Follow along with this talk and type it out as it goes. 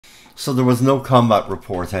So there was no combat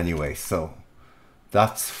report anyway, so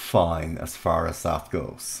that's fine as far as that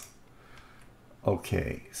goes.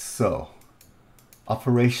 Okay, so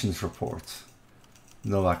operations report,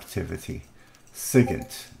 no activity.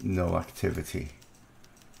 SIGINT, no activity.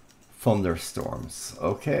 Thunderstorms,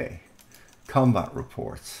 okay. Combat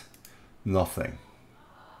report, nothing.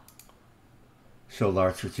 Show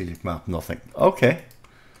large strategic map, nothing. Okay.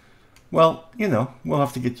 Well, you know, we'll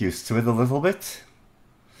have to get used to it a little bit.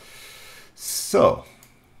 So,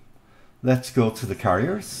 let's go to the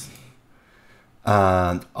carriers.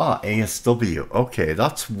 And, ASW. Okay,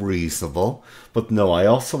 that's reasonable. But no, I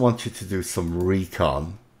also want you to do some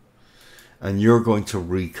recon. And you're going to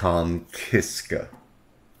recon Kiska.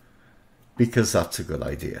 Because that's a good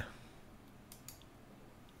idea.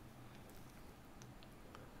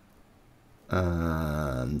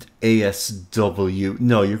 And ASW.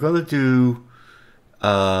 No, you're going to do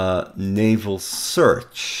naval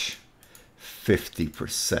search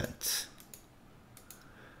 50%.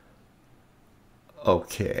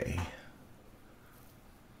 Okay.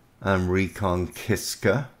 And recon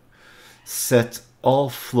Kiska. Set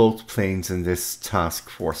all float planes in this task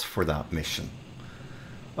force for that mission.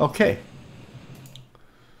 Okay.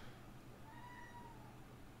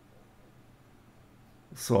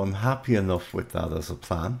 So I'm happy enough with that as a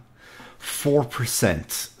plan.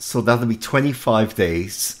 4%. So that'll be 25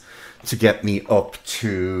 days to get me up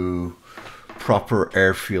to proper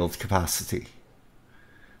airfield capacity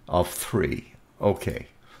of 3. Okay.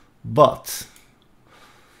 But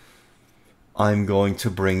I'm going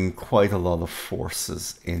to bring quite a lot of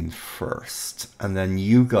forces in first. And then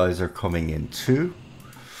you guys are coming in too.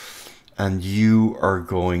 And you are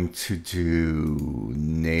going to do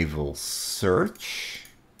naval search.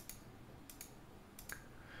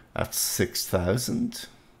 That's 6,000.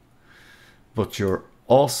 But you're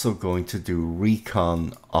also going to do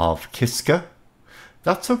recon of Kiska.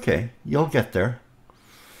 That's okay. You'll get there.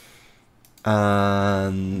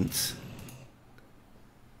 And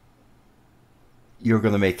you're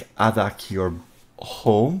going to make Adak your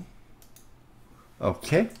home.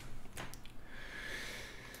 Okay.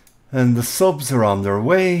 And the subs are on their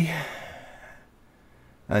way.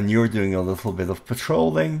 And you're doing a little bit of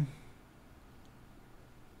patrolling.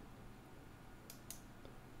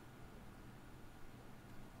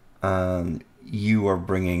 And you are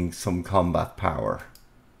bringing some combat power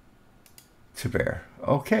to bear.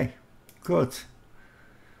 Okay, good.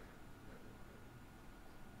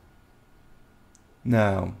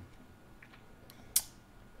 Now,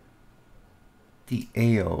 the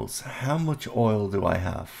AOs, how much oil do I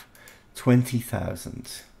have?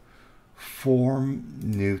 20,000. Form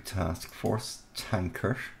new task force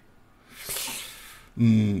tanker.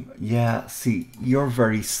 Yeah, see, you're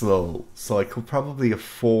very slow, so I could probably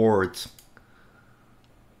afford...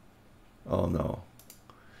 Oh no.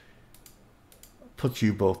 Put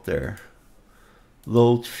you both there.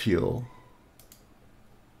 Load fuel.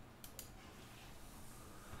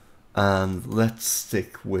 And let's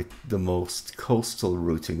stick with the most coastal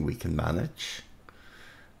routing we can manage.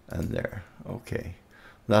 And there, okay.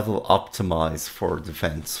 That'll optimize for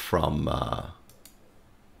defense from...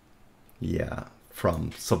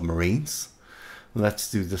 from submarines.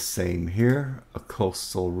 Let's do the same here, a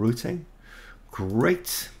coastal routing.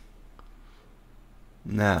 Great.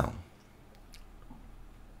 Now,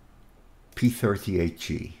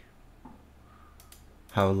 P-38G.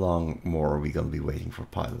 How long more are we going to be waiting for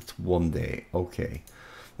pilots? 1 day. Okay.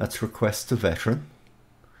 Let's request a veteran.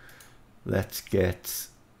 Let's get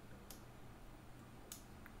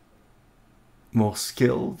most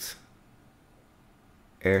skilled.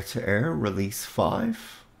 Air-to-air, release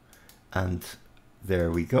 5. And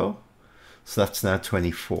there we go. So that's now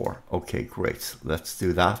 24. Okay, great. Let's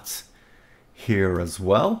do that here as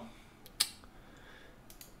well.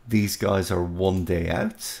 These guys are 1 day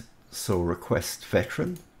out. So request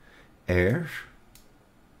veteran. Air.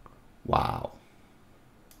 Wow.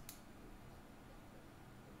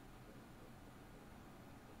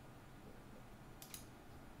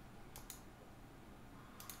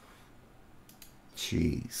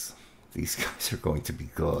 Jeez, these guys are going to be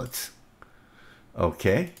good.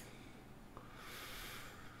 Okay.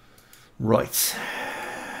 Right.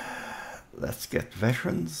 Let's get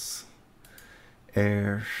veterans.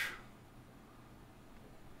 Air.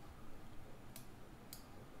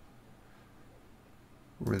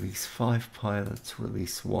 Release 5 pilots,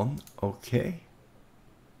 release 1. Okay.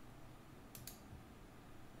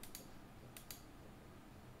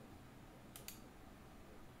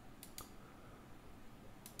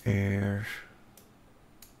 Air.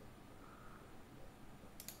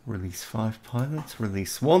 Release 5 pilots,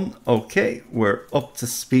 release 1. Okay, we're up to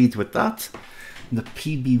speed with that. The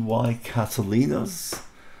PBY Catalinas.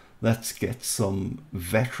 Let's get some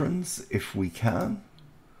veterans if we can.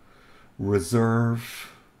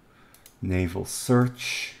 Reserve, naval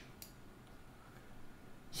search.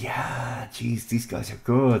 Yeah, geez, these guys are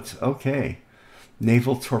good. Okay.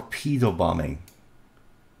 Naval torpedo bombing.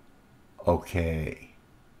 Okay.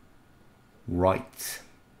 Right.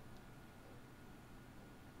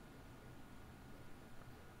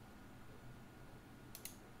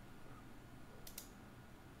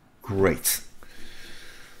 Great.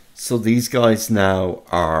 So these guys now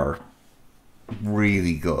are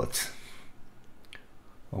really good.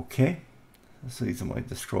 Okay. So these are my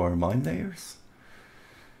destroyer mine layers.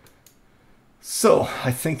 So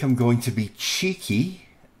I think I'm going to be cheeky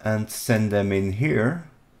and send them in here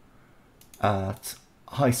at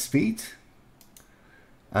high speed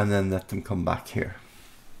and then let them come back here.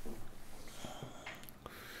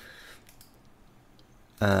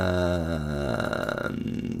 And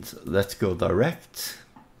let's go direct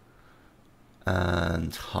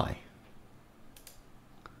and high.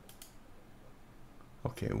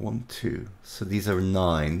 Okay, 1, 2. So these are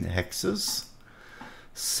 9 hexes.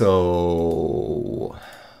 So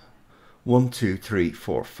 1, 2, 3,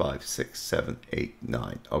 4, 5, 6, 7, 8,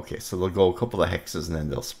 9. Okay, so they'll go a couple of hexes and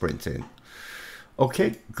then they'll sprint in.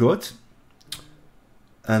 Okay, good.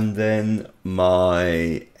 And then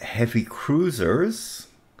my heavy cruisers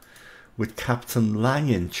with Captain Lang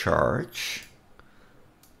in charge.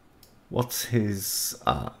 What's his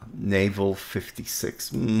naval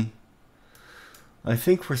 56? I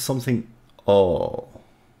think for something. Oh,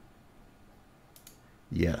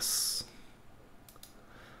 yes.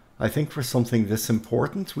 I think for something this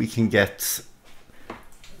important, we can get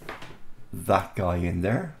that guy in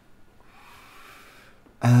there.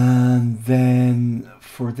 And then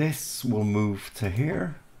for this, we'll move to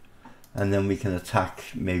here. And then we can attack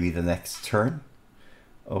maybe the next turn.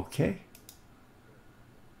 Okay.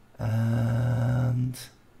 And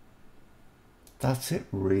that's it,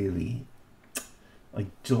 really. I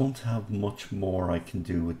don't have much more I can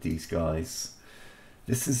do with these guys.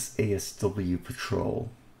 This is ASW Patrol.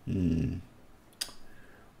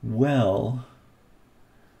 Well,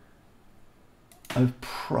 I'd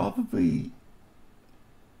probably...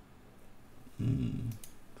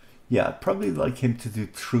 yeah, I'd probably like him to do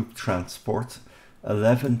troop transport.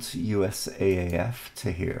 11th USAAF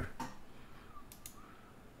to here.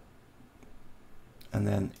 And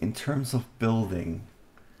then in terms of building,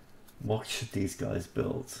 what should these guys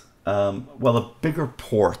build? Well, a bigger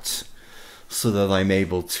port so that I'm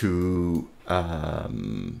able to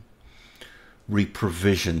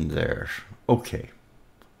reprovision there. Okay.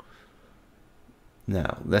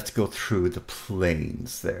 Now, let's go through the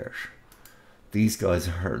planes there. These guys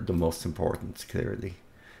are the most important, clearly.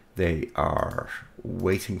 They are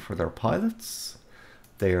waiting for their pilots.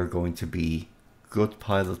 They are going to be good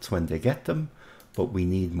pilots when they get them, but we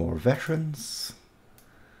need more veterans.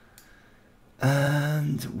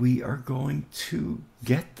 And we are going to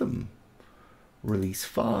get them. Release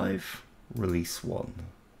 5, release 1.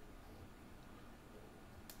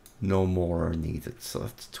 No more are needed, so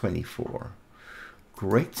that's 24.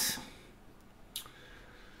 Great.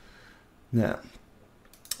 Now,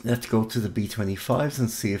 let's go to the B-25s and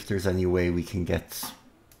see if there's any way we can get,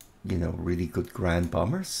 you know, really good ground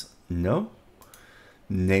bombers. No.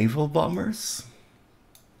 Naval bombers.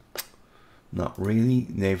 Not really.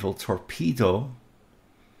 Naval torpedo.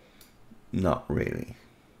 Not really.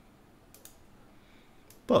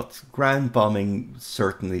 But ground bombing,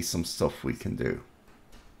 certainly some stuff we can do.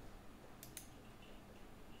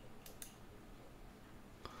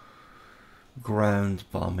 Ground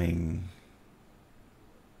bombing.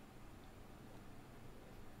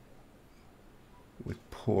 With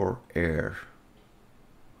poor air.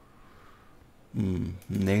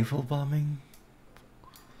 Naval bombing.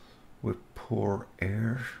 With poor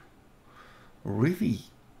air. Really?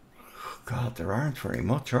 God, there aren't very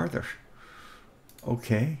much, are there?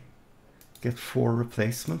 Okay. Get 4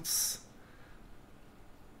 replacements.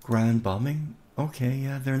 Ground bombing. Okay,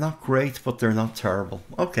 yeah, they're not great, but they're not terrible.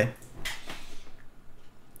 Okay.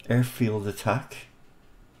 Airfield attack.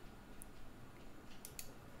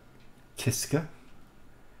 Kiska.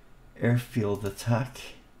 Airfield attack.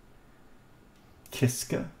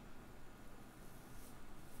 Kiska.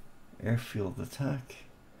 Airfield attack.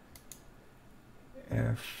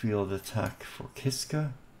 Airfield attack for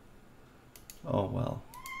Kiska. Oh well.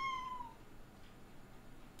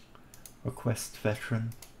 Request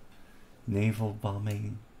veteran. Naval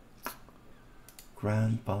bombing.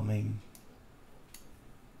 Ground bombing.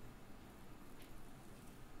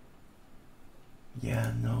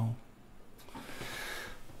 Yeah, no.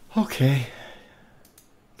 Okay.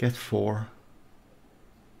 Get 4.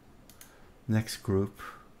 Next group.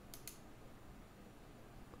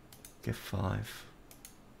 Get 5.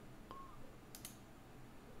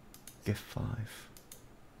 Get 5.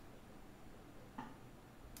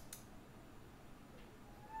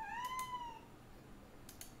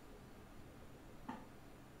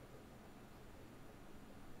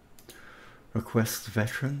 Request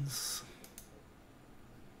veterans.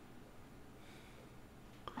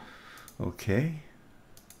 Okay.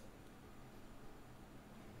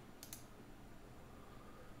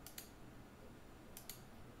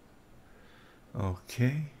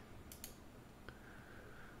 Okay.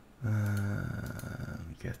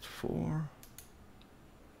 Get 4.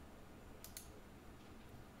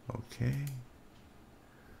 Okay.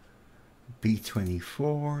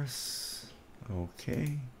 B-24s.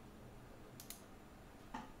 Okay.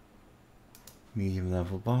 Medium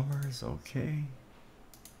level bombers. Okay.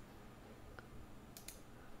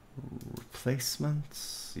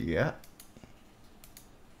 Replacements. Yeah.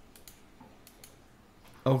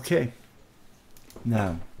 Okay.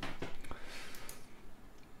 Now,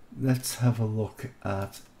 let's have a look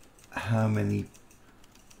at how many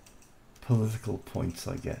political points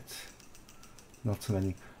I get. Not so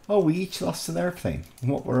many. Oh, we each lost an airplane.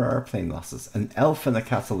 What were our airplane losses? An Elf and a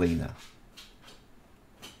Catalina.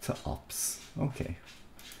 To ops. Okay.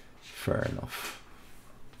 Fair enough.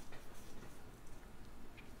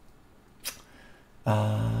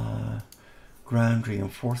 Ground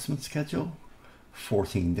reinforcement schedule.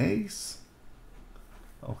 14 days.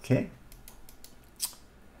 Okay.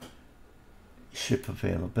 Ship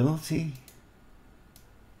availability.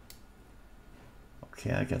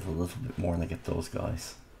 Okay, I get a little bit more than I get those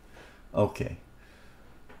guys. Okay.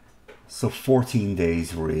 So 14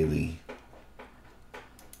 days really.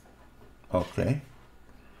 Okay.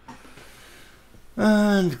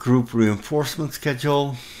 And group reinforcement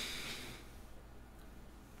schedule.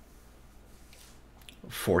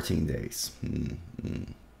 14 days.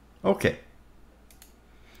 Okay.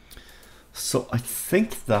 So I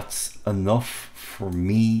think that's enough for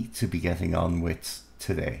me to be getting on with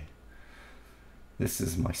today. This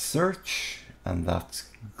is my search, and that's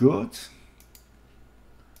good.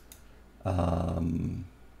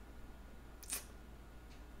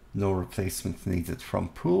 No replacement needed from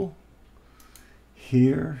pool.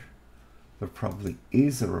 Here, there probably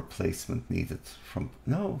is a replacement needed from...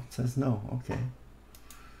 No, it says no. Okay.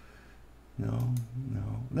 No.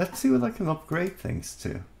 Let's see what I can upgrade things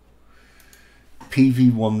to.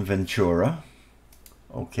 PV1 Ventura.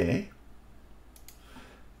 Okay.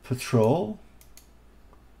 Patrol.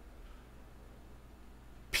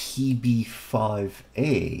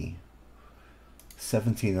 PB5A.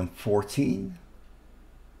 17 and 14.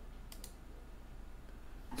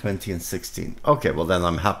 20 and 16. Okay, well then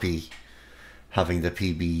I'm happy having the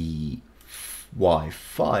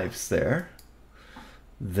PBY5s there.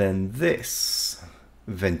 Then this.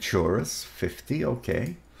 Venturas, 50,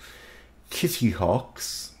 okay. Kitty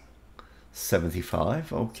Hawks,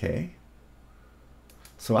 75, okay.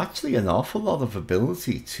 So actually an awful lot of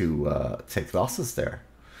ability to take losses there.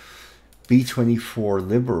 B-24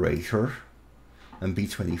 Liberator and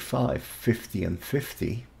B-25, 50 and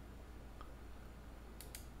 50.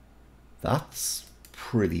 That's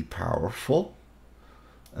pretty powerful.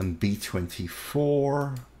 And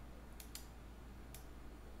B-24,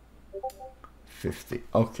 50,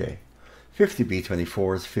 okay. 50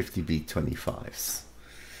 B-24s, 50 B-25s.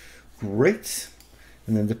 Great.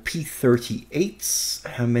 And then the P-38s,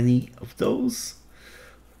 how many of those?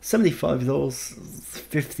 75 of those,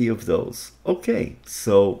 50 of those. Okay,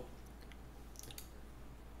 so,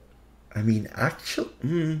 I mean,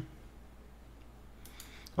 actually,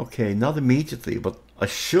 okay, not immediately, but I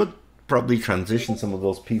should probably transition some of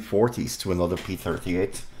those P-40s to another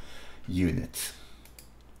P-38 unit.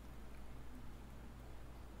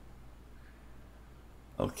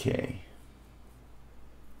 Okay.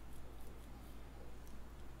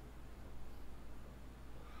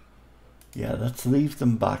 Yeah, let's leave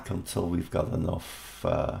them back until we've got enough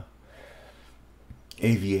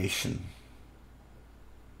aviation.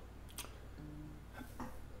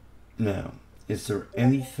 Now, is there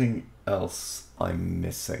anything else I'm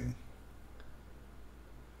missing?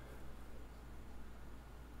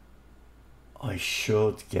 I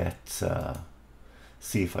should get,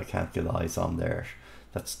 see if I can't get eyes on there.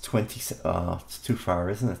 That's 20, it's too far,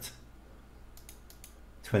 isn't it?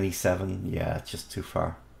 27, yeah, it's just too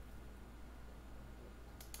far.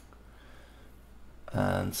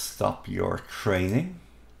 And stop your training.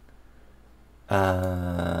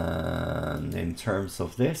 And in terms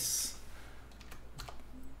of this,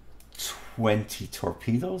 20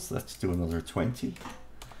 torpedoes. Let's do another 20.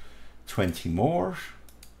 20 more.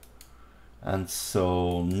 And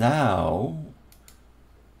so now...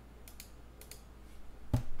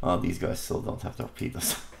 Oh, these guys still don't have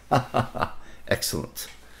torpedoes. Excellent.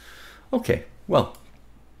 Okay, well,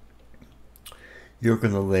 you're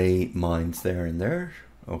going to lay mines there and there.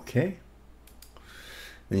 Okay.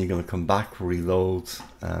 Then you're going to come back, reload,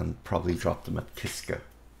 and probably drop them at Kiska.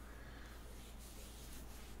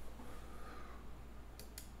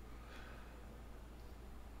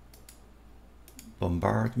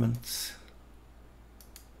 Bombardment.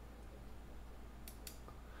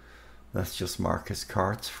 Let's just mark his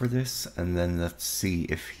cards for this, and then let's see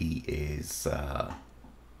if he is...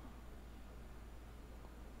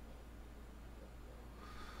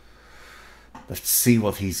 let's see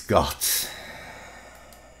what he's got.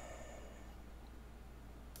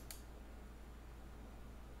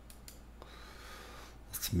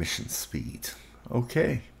 That's mission speed.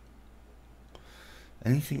 Okay.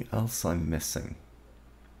 Anything else I'm missing?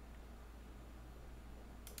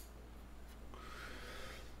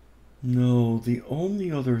 No, the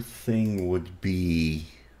only other thing would be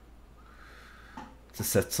to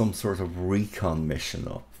set some sort of recon mission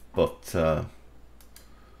up, but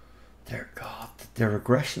their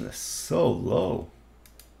aggression is so low.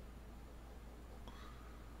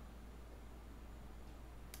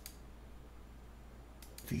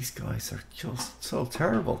 These guys are just so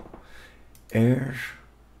terrible. Air,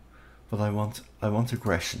 but I want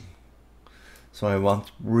aggression. So I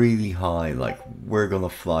want really high, like we're gonna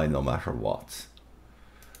fly no matter what.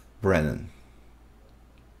 Brennan.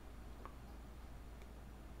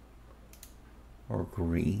 Or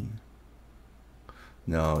green.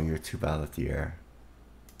 No, you're too bad at the air.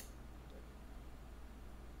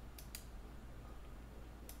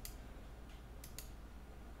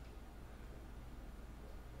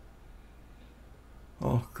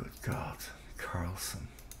 Oh, good God. Carlson.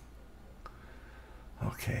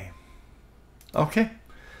 Okay. Okay.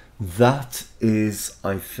 That is,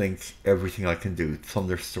 I think, everything I can do.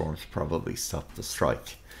 Thunderstorms probably stop the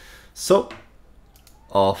strike. So,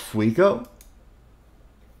 off we go.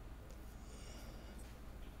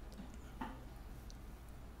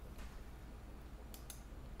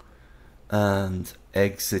 And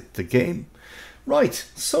exit the game. Right,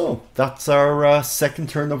 so that's our second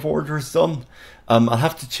turn of orders done. I'll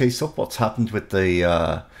have to chase up what's happened with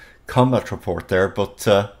the combat report there, but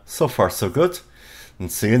so far so good.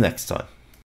 And see you next time.